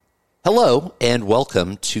Hello and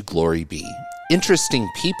welcome to Glory Be. Interesting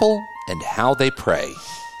people and how they pray.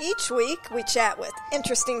 Each week we chat with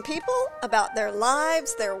interesting people about their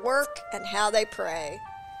lives, their work, and how they pray.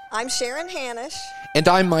 I'm Sharon Hanish. And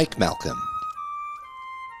I'm Mike Malcolm.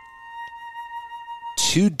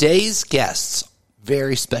 Today's guests,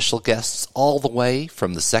 very special guests all the way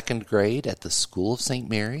from the second grade at the School of St.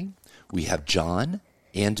 Mary. We have John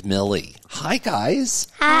and Millie. Hi, guys.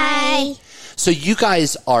 Hi. So you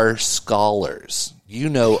guys are scholars. You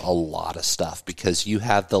know a lot of stuff because you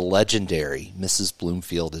have the legendary Mrs.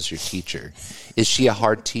 Bloomfield as your teacher. Is she a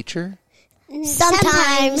hard teacher?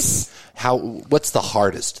 Sometimes. What's the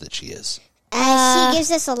hardest that she is? She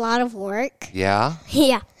gives us a lot of work. Yeah?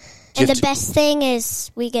 Yeah. Do you And have the best thing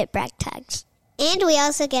is we get brag tags. And we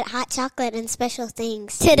also get hot chocolate and special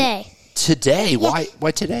things. Today. Today? Why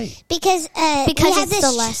today? Because it's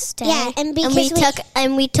the last day. Yeah, and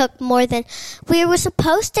we took more than we were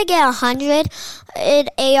supposed to get 100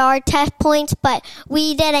 AR test points, but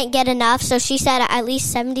we didn't get enough. So she said at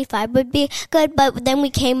least 75 would be good. But then we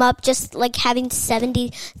came up just like having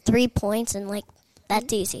 73 points, and like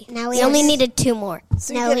that's easy. Now we only needed 2 more.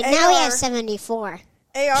 So now we have 74.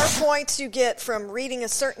 AR points you get from reading a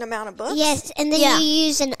certain amount of books? Yes, and then you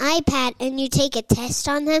use an iPad and you take a test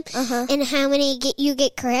on them, and how many you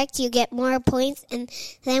get correct, you get more points, and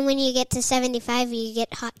then when you get to 75, you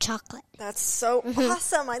get hot chocolate. That's so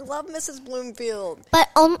awesome. I love Mrs. Bloomfield. But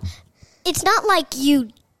it's not like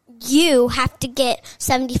you have to get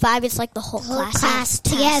 75. It's like the whole class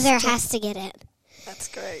together has to get it. That's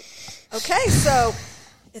great. Okay, so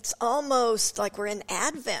it's almost like we're in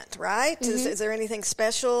Advent, right? Mm-hmm. Is there anything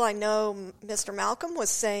special? I know Mr. Malcolm was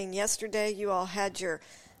saying yesterday you all had your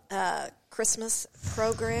Christmas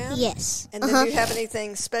program. Yes. And then do you have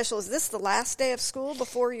anything special? Is this the last day of school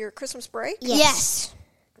before your Christmas break? Yes.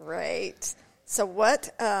 Great. So what?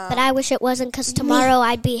 But I wish it wasn't, because tomorrow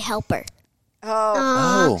I'd be helper.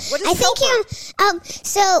 Oh. What is helper?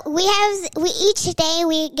 So we each day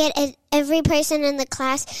we get every person in the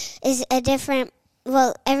class is a different.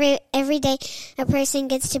 Well, every day a person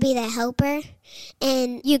gets to be the helper,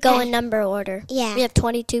 and you go in number order. Yeah, we have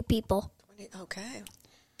 22 people. Okay.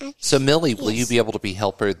 So Millie, will you be able to be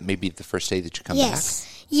helper maybe the first day that you come back?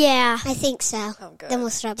 Yeah, I think so. Oh, good. Then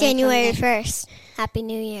we'll start January 1st. Happy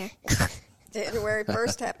New Year. January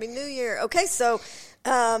 1st. Happy New Year. Okay, so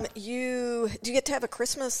do you get to have a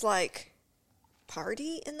Christmas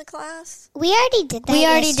party in the class? We already did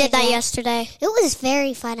that. Yesterday. It was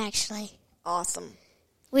very fun, actually. Awesome.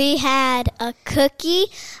 We had a cookie,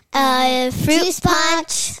 fruit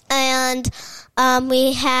punch, and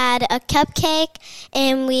we had a cupcake,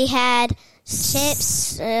 and we had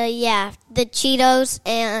chips. The Cheetos,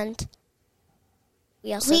 and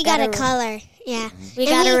we got a color. Yeah, we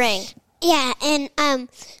got a ring. Yeah, and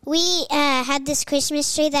we had this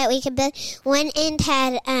Christmas tree that we could build. One end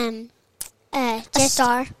had a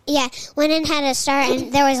star. Yeah, one end had a star,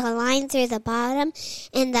 and there was a line through the bottom,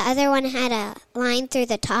 and the other one had a line through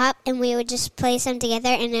the top, and we would just place them together,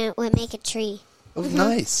 and it would make a tree. Oh,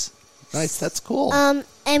 nice. Nice, that's cool.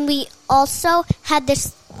 And we also had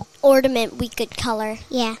this ornament we could color.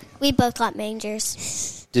 Yeah. We both got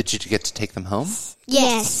mangers. Did you get to take them home?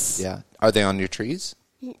 Yes. Yeah. Are they on your trees?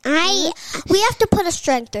 We have to put a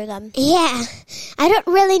string through them. Yeah. I don't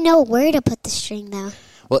really know where to put the string, though.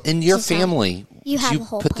 Well, in your family, you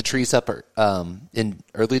put the trees up in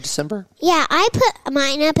early December? Yeah, I put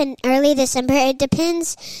mine up in early December. It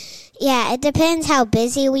depends. Yeah, it depends how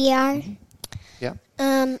busy we are. Yeah.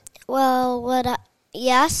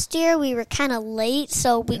 Last year we were kind of late,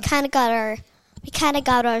 so we kind of got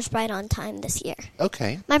ours right on time this year.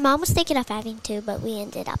 Okay. My mom was thinking of having 2, but we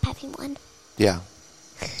ended up having 1. Yeah.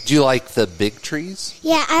 Do you like the big trees?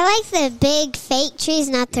 Yeah, I like the big fake trees,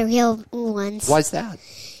 not the real ones. Why's that?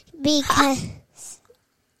 Because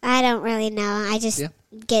I don't really know. I just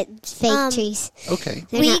get fake trees. Okay.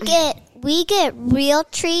 We get real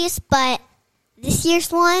trees, but this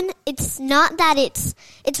year's one, it's not that it's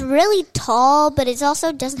really tall, but it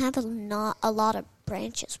also doesn't have not a lot of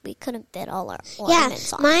branches. We couldn't fit all our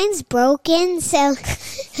ornaments on. Mine's broken, so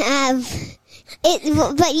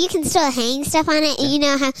but you can still hang stuff on it. Yeah. You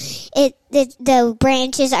know how the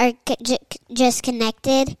branches are just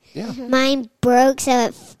connected. Yeah. Mine broke,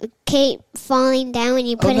 so it kept falling down when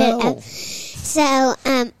you put it up. So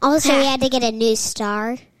also we had to get a new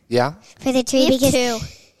star. Yeah. For the tree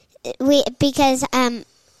because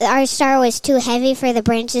our star was too heavy for the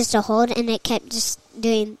branches to hold, and it kept just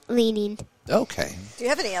leaning. Okay. Do you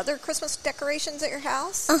have any other Christmas decorations at your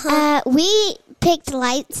house? We picked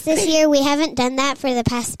lights this year. We haven't done that for the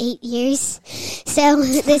past 8 years. So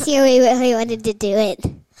this year we really wanted to do it.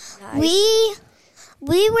 Nice.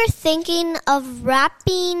 We were thinking of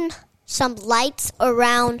wrapping some lights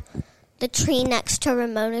around the tree next to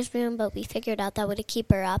Ramona's room, but we figured out that would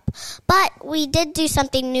keep her up. But we did do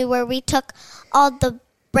something new where we took all the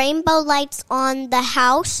rainbow lights on the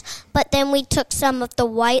house, but then we took some of the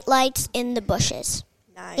white lights in the bushes.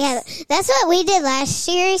 Nice. Yeah, that's what we did last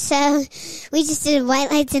year. So we just did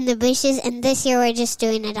white lights in the bushes, and this year we're just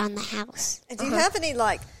doing it on the house. And do you have any,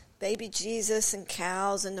 like, baby Jesus and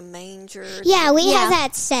cows in the manger? Yeah, we Yeah. have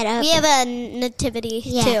that set up. We have a nativity,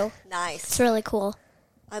 too. Nice. It's really cool.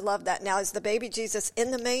 I love that. Now, is the baby Jesus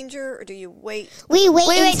in the manger, or do you wait? We wait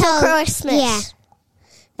wait until till Christmas. Yeah,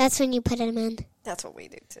 that's when you put him in. That's what we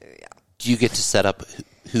do, too, yeah. Do you get to set up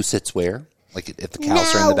who sits where? Like if the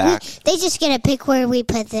cows are in the back? they just get to pick where we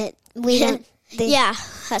put it. We don't. Yeah,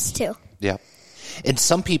 us too. Yeah. And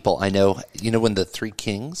some people I know, when the three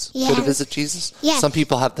kings go to Yeah. visit Jesus? Yeah. Some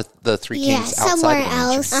people have the three Yeah, kings outside somewhere of the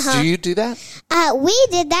manger. else. Do you do that? We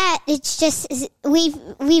did that. It's just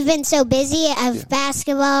we've been so busy of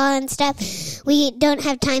basketball and stuff. We don't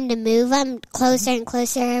have time to move them closer and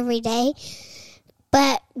closer every day.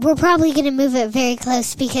 But we're probably going to move it very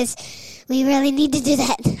close because we really need to do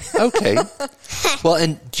that. Okay. Well,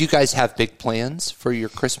 and do you guys have big plans for your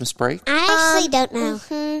Christmas break? I actually don't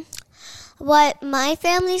know. What my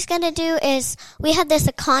family's going to do is we have this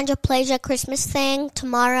achondroplasia Christmas thing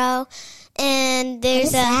tomorrow, and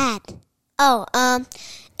there's What's that?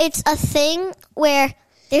 it's a thing where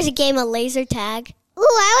there's a game of laser tag, Ooh,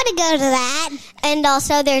 I want to go to that. and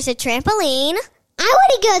also there's a trampoline, I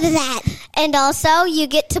want to go to that. and also you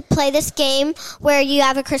get to play this game where you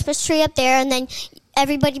have a Christmas tree up there, and then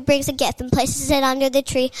everybody brings a gift and places it under the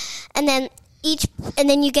tree, and then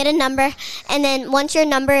you get a number, and then once your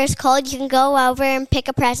number is called, you can go over and pick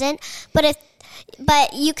a present. But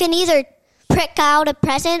you can either pick out a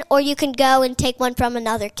present or you can go and take one from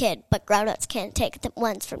another kid. But grown-ups can't take the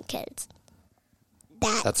ones from kids.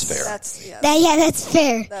 That's fair. That's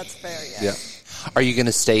fair. That's fair, yeah. Yeah. Are you going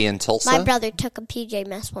to stay in Tulsa? My brother took a PJ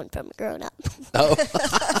Masks one from a grown-up. Oh.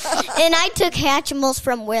 And I took Hatchimals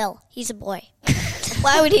from Will. He's a boy.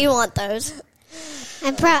 Why would he want those?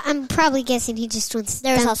 I'm probably guessing he just wants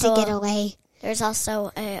There's them also to get away. There's also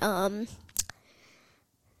a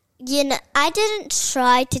I didn't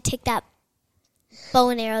try to take that bow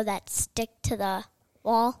and arrow that stick to the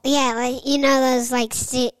wall. Yeah, like those like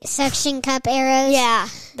suction cup arrows. Yeah,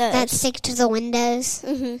 that stick to the windows.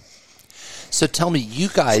 So tell me, you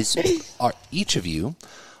guys are, each of you,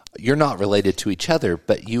 you're not related to each other,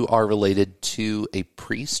 but you are related to a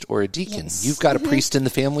priest or a deacon. Yes. You've got a priest in the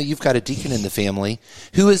family. You've got a deacon in the family.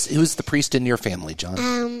 Who is the priest in your family,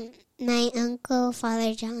 John? My uncle,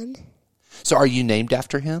 Father John. So are you named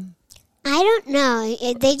after him? I don't know.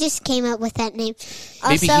 They just came up with that name.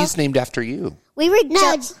 Maybe Also- he's named after you. We were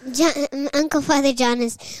Uncle Father John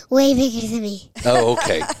is way bigger than me. Oh,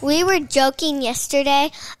 okay. we were joking yesterday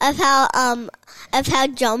of how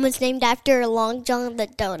John was named after Long John the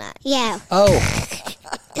donut. Yeah. Oh.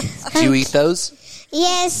 Do you eat those?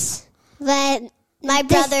 Yes, but My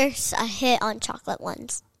brother's a hit on chocolate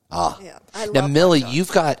ones. Ah. Yeah, I love Now, Millie, Long John.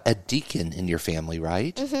 you've got a deacon in your family,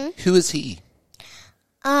 right? Mm-hmm. Who is he?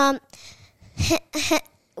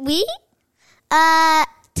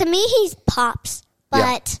 To me, he's Pops,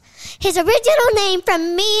 but his original name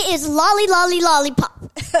from me is Lolly Lolly Lollipop.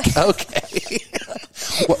 Okay.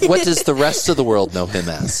 What does the rest of the world know him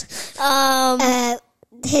as?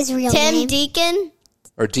 his real Tim name. Deacon.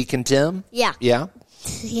 Or Deacon Tim? Yeah. Yeah?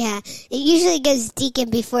 Yeah, it usually goes Deacon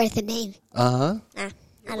before the name, Uh-huh. I don't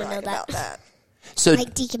know Right that. about that. So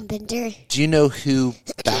like Deacon Bender. do you know who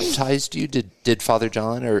baptized you? Did Father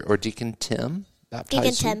John or Deacon Tim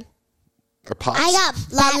baptize Deacon you? Tim. Or Pops? I got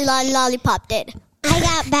Lolly Lolly Lollipop did. I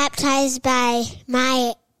got baptized by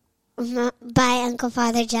by Uncle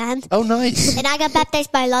Father John. Oh, nice. And I got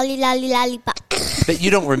baptized by Lolly Lolly Lollipop. But you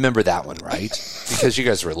don't remember that one, right? Because you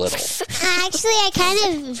guys were little. Actually, I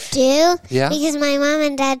kind of do. Yeah? Because my mom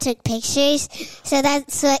and dad took pictures, so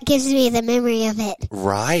that's what gives me the memory of it.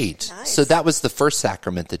 Right. Nice. So that was the first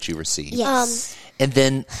sacrament that you received. Yes. And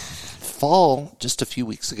then fall, just a few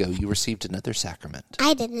weeks ago, you received another sacrament.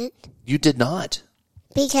 I didn't. You did not.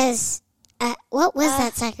 Because, what was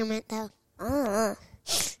that sacrament, though? I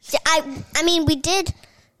mean, we did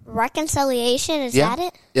reconciliation. Is Yeah.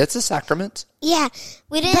 that it? It's a sacrament. Yeah,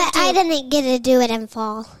 We didn't. but I didn't get to do it in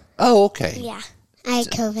fall. Oh, okay. Yeah. I had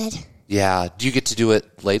COVID. Yeah. Do you get to do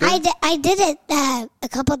it later? I did it a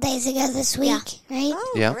couple days ago this week, right?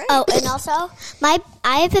 Oh, Yeah. great. Oh, and also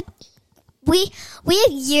we have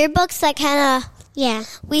yearbooks that kind of Yeah.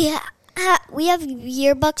 we have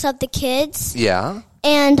yearbooks of the kids, Oh. Yeah.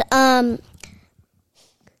 and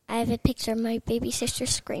I have a picture of my baby sister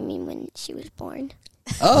screaming when she was born.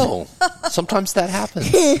 Oh, sometimes that happens.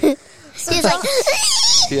 She was like,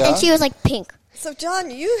 Yeah. and she was like pink. So, John,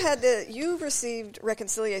 you received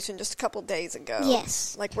reconciliation just a couple days ago.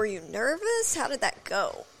 Yes. Like, were you nervous? How did that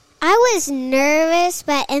go? I was nervous,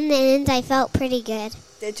 but in the end, I felt pretty good.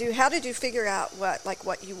 How did you figure out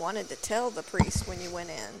what you wanted to tell the priest when you went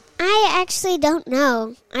in? I actually don't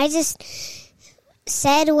know. I just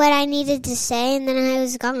said what I needed to say, and then I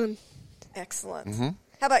was gone. Excellent. Mm-hmm.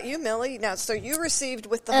 How about you, Millie? Now, so you received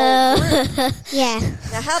with the whole group. Yeah,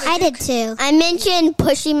 Now, how did I you did too. I mentioned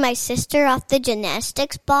pushing my sister off the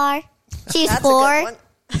gymnastics bar. She's That's 4. a good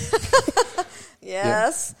one.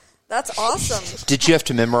 Yes, that's awesome. Did you have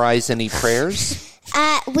to memorize any prayers?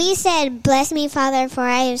 We said, "Bless me, Father, for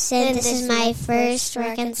I have sinned." And This is my first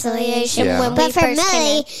reconciliation. Yeah. when we But for first came in.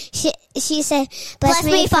 Millie, she said, Bless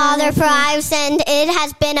me, Father, for I have sinned. It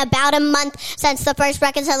has been about a month since the first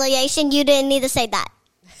reconciliation. You didn't need to say that.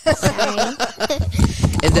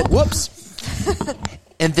 And then, whoops.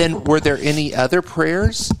 And then, were there any other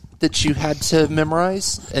prayers that you had to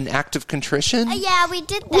memorize? An act of contrition? Yeah, we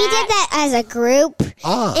did that. We did that as a group,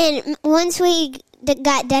 Ah. and once we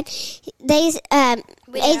got done, they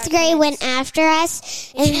 8th grade went after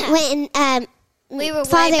us, and when We were way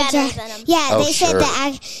Father better John, than them. yeah, Oh, they said sure. the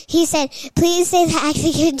act. He said, "Please say the act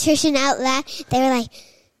of contrition out loud." They were like,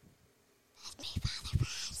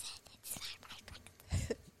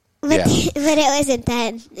 but, Yeah. but it wasn't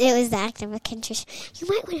that. It was the act of a contrition. You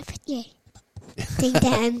might want to put your thing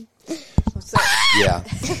down. Yeah.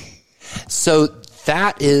 So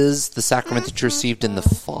that is the sacrament that you received in the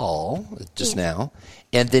fall, just now.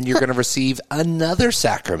 And then you're going to receive another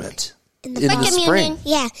sacrament in the Communion. spring.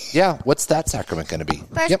 Yeah, Yeah. What's that sacrament going to be?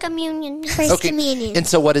 First communion. First Okay. communion. And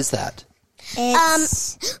so what is that?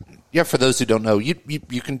 It's, Yeah, for those who don't know, you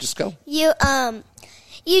can just go. You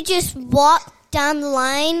just walk down the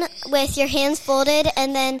line with your hands folded,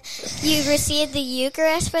 and then you receive the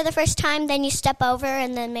Eucharist for the first time. Then you step over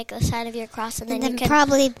and then make the sign of your cross, and then, and then you can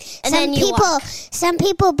probably and then you walk. some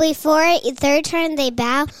people before their turn they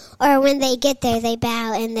bow, or when they get there they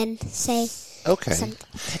bow and then say. Okay.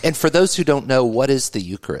 And for those who don't know, what is the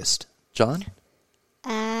Eucharist? John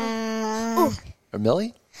or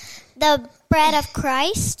Millie? the bread of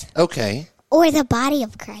Christ. Okay. Or the body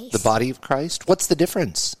of Christ. The body of Christ. What's the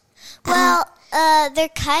difference? Well, they're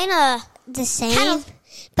kind of The same. Kind of.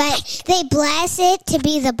 But they bless it to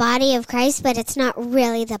be the body of Christ, but it's not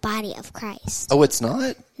really the body of Christ. Oh, it's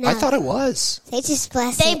not? No. I thought it was. They just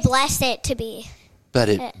bless they it. bless it to be. But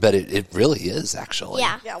it really is, actually.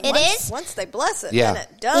 Yeah, Yeah, it is. Once they bless it, Yeah. then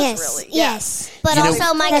it does Yes, really. yes. But You know-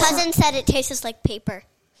 also, my That's- cousin said it tastes like paper.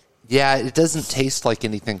 Yeah, it doesn't taste like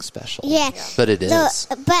anything special. Yeah. But it is.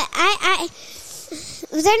 But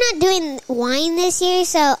they're not doing wine this year,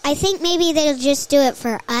 so I think maybe they'll just do it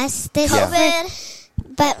for us this Yeah. year.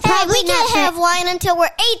 But Hey, probably we not can't for, have wine until we're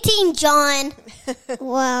 18, John.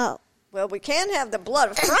 well, Well, we can have the blood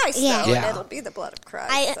of Christ, Yeah. though, Yeah. and it'll be the blood of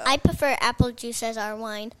Christ. so. I prefer apple juice as our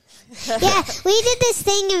wine. yeah, we did this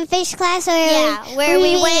thing in fish class where Yeah, where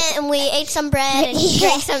we went and we ate some bread and Yeah.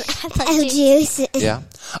 drank some apple apple juice. juice. Yeah.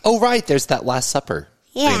 Oh, right. There's that Last Supper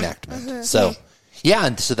Yeah. reenactment. So, yeah,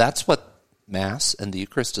 and so that's what Mass and the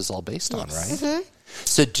Eucharist is all based on, right?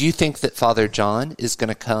 So do you think that Father John is going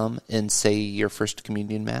to come and say your First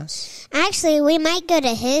Communion Mass? Actually, we might go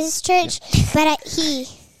to his church, but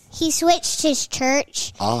he switched his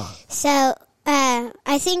church. Ah. So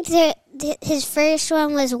I think his first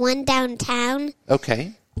one was one downtown.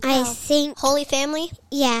 Okay. I think, Holy Family?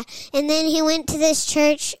 yeah. And then he went to this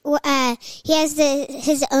church. He has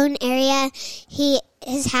his own area.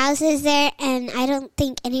 His house is there, and I don't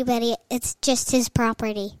think anybody. It's just his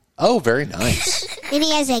property. Oh, very nice. And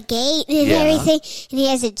he has a gate and Yeah. everything. And he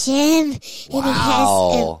has a gym. And he has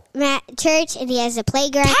Wow. a church. And he has a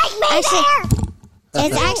playground.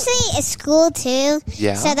 It's actually a school too.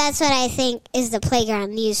 Yeah. So that's what I think is the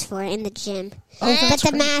playground used for in the gym. Oh, But that's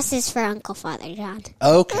the great. Mass is for Uncle Father John.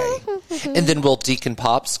 Okay. And then will Deacon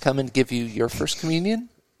Pops come and give you your First Communion?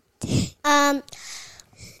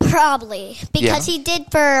 Probably. Because Yeah. he did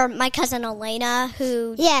for my cousin Elena,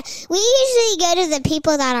 who... Yeah, we usually go to the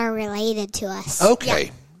people that are related to us.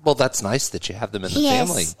 Okay. Well, that's nice that you have them in the Yes.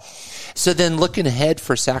 family. So then looking ahead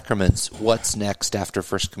for sacraments, what's next after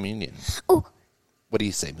First Communion? Oh. What do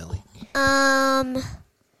you say, Millie?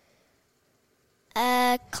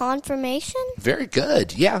 Confirmation? Very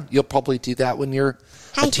good. Yeah, you'll probably do that when you're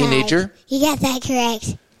High a teenager. five. You got that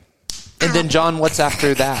correct. And then, John, what's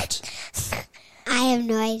after that? I have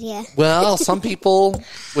no idea. Well, some people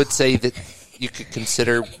would say that you could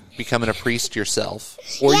consider becoming a priest yourself,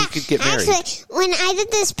 or you could get married. Actually, when I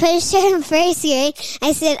did this poster in first grade,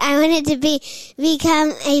 I said I wanted to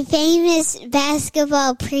become a famous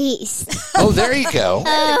basketball priest. Oh, there you go.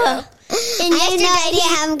 And I have no idea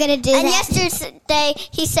how I'm going to do and that. yesterday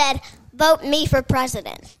he said, "Vote me for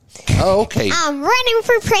president." Oh, okay. I'm running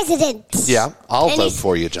for president. Yeah, I'll And vote he's-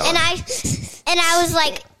 for you, John. And I was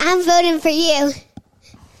like, I'm voting for you.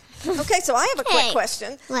 Okay, so I have a quick Hey.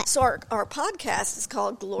 question. What? So our podcast is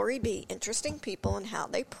called Glory Be, Interesting People and How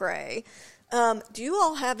They Pray. Do you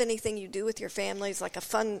all have anything you do with your families, like a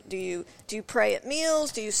fun, do you pray at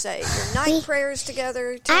meals? Do you say your night prayers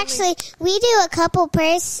together? Tell me. Actually, we do a couple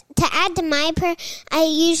prayers. To add to my prayer, I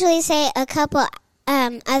usually say a couple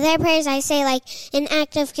other prayers. I say like an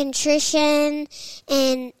act of contrition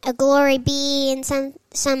and a glory be and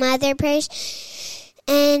some other prayers.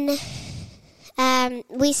 And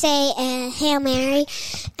we say a Hail Mary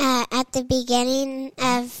at the beginning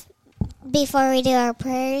before we do our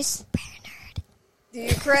prayers. Do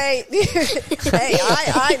you pray? Hey,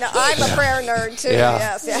 I know, I'm a prayer nerd too. Yeah.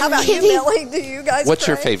 Yes. How about you, Millie? Do you guys? What's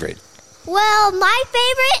your pray? favorite? well, my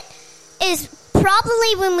favorite is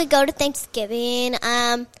probably when we go to Thanksgiving.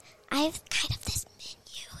 I have kind of this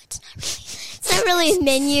menu. It's not really a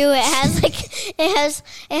menu. It has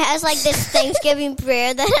like this Thanksgiving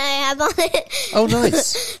prayer that I have on it. Oh,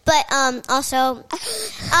 nice. But also,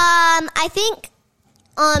 I think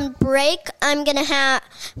on break I'm gonna have.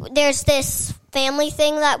 There's this family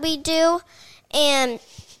thing that we do, and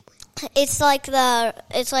it's like a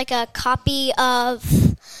copy of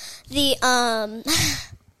the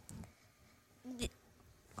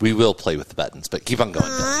We will play with the buttons, but keep on going.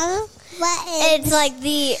 John.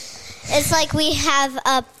 It's like we have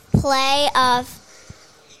a play of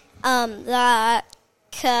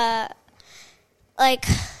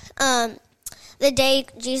the day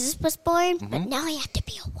Jesus was born, but now I have to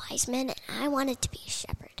be a wise man, and I wanted to be a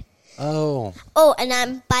shepherd. Oh. Oh,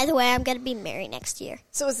 and by the way, I'm going to be married next year.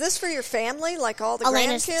 So is this for your family, like all the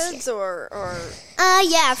Elena's grandkids, or?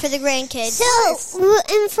 Yeah, for the grandkids. So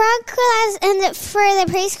in frog class and for the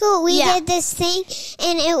preschool, we Yeah. did this thing,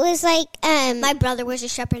 and it was like My brother was a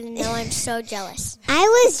shepherd, and now I'm so jealous. I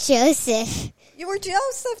was Joseph. You were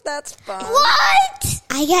Joseph. That's fun. What?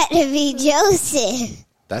 I got to be Joseph.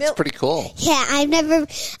 That's pretty cool. Yeah, I've never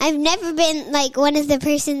been like one of the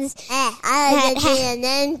persons. I was an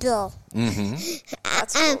angel.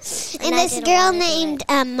 That's cool. And I this did a girl lot of named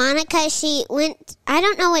Monica, she went. I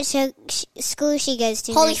don't know what school she goes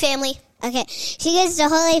to. Holy now. Family. Okay, she goes to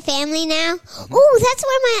Holy Family now. Oh, that's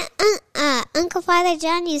where my Uncle Father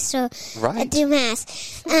John used to Right. do mass.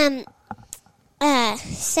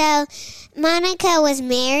 So Monica was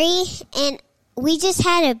Mary, and we just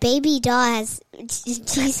had a baby doll as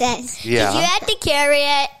Jesus. Yeah. Did you have to carry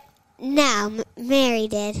it? No, Mary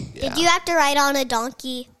did. Yeah. Did you have to ride on a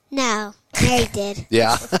donkey? No, Mary did.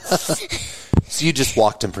 Yeah. So you just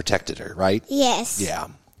walked and protected her, right? Yes. Yeah.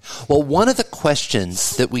 Well, one of the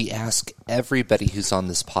questions that we ask everybody who's on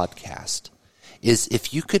this podcast is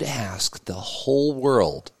if you could ask the whole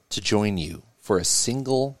world to join you for a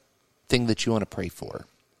single thing that you want to pray for,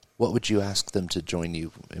 what would you ask them to join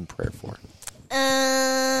you in prayer for?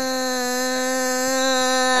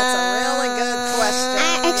 That's a really good question.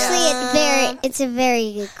 It's a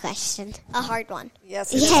very good question. A hard one.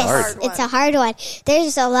 Yes, it's a Yes, hard one. it's a hard one.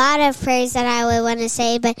 There's a lot of prayers that I would want to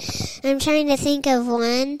say, but I'm trying to think of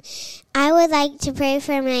one. I would like to pray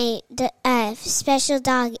for my special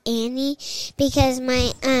dog Annie because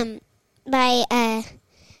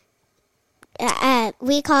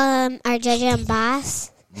we call him our judge and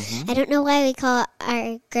boss. I don't know why we call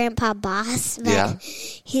our grandpa Boss, but Yeah.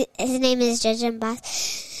 his name is Judge and Boss.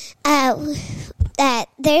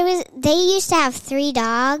 They used to have 3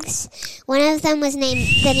 dogs. One of them was named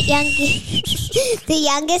the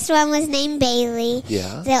youngest one was named Bailey.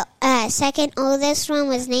 Yeah. The second oldest one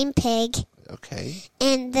was named Pig. Okay.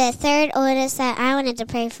 And the third oldest that I wanted to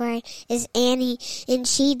pray for is Annie, and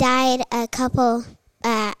she died a couple,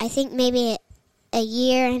 I think maybe a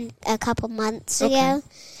year and a couple months ago.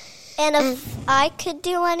 And if I could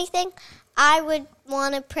do anything, I would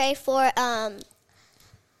want to pray for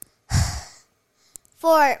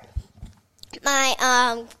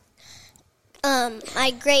my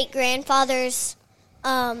my great grandfather's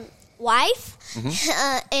wife,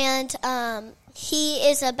 and he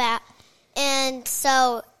is and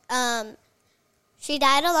so she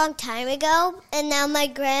died a long time ago, and now my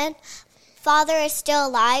grandfather is still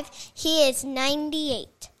alive. He is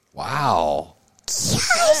 98. Wow.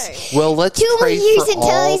 Okay. Well, let's 2 more pray years for until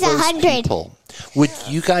all he's those 100. people. Would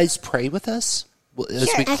you guys pray with us as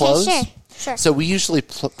we Okay, close? sure. Sure. So we usually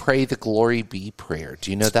pray the Glory Be prayer.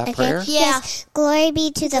 Do you know that prayer? Yeah. Yes. Glory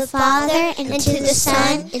be to the Father, and to the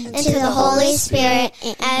Son, and to the Holy Spirit,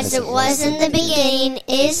 As it was in the beginning,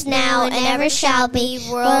 is now, and ever shall be,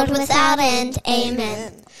 world without end.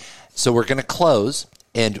 Amen. So we're going to close.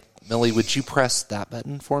 And Millie, would you press that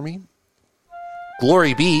button for me?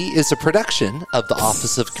 Glory Be is a production of the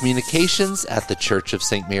Office of Communications at the Church of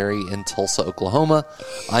St. Mary in Tulsa, Oklahoma.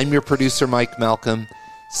 I'm your producer, Mike Malcolm.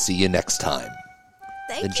 See you next time.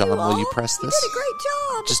 Thank And John, you will all. you press this? You did a great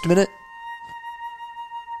job. Just a minute.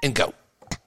 And go.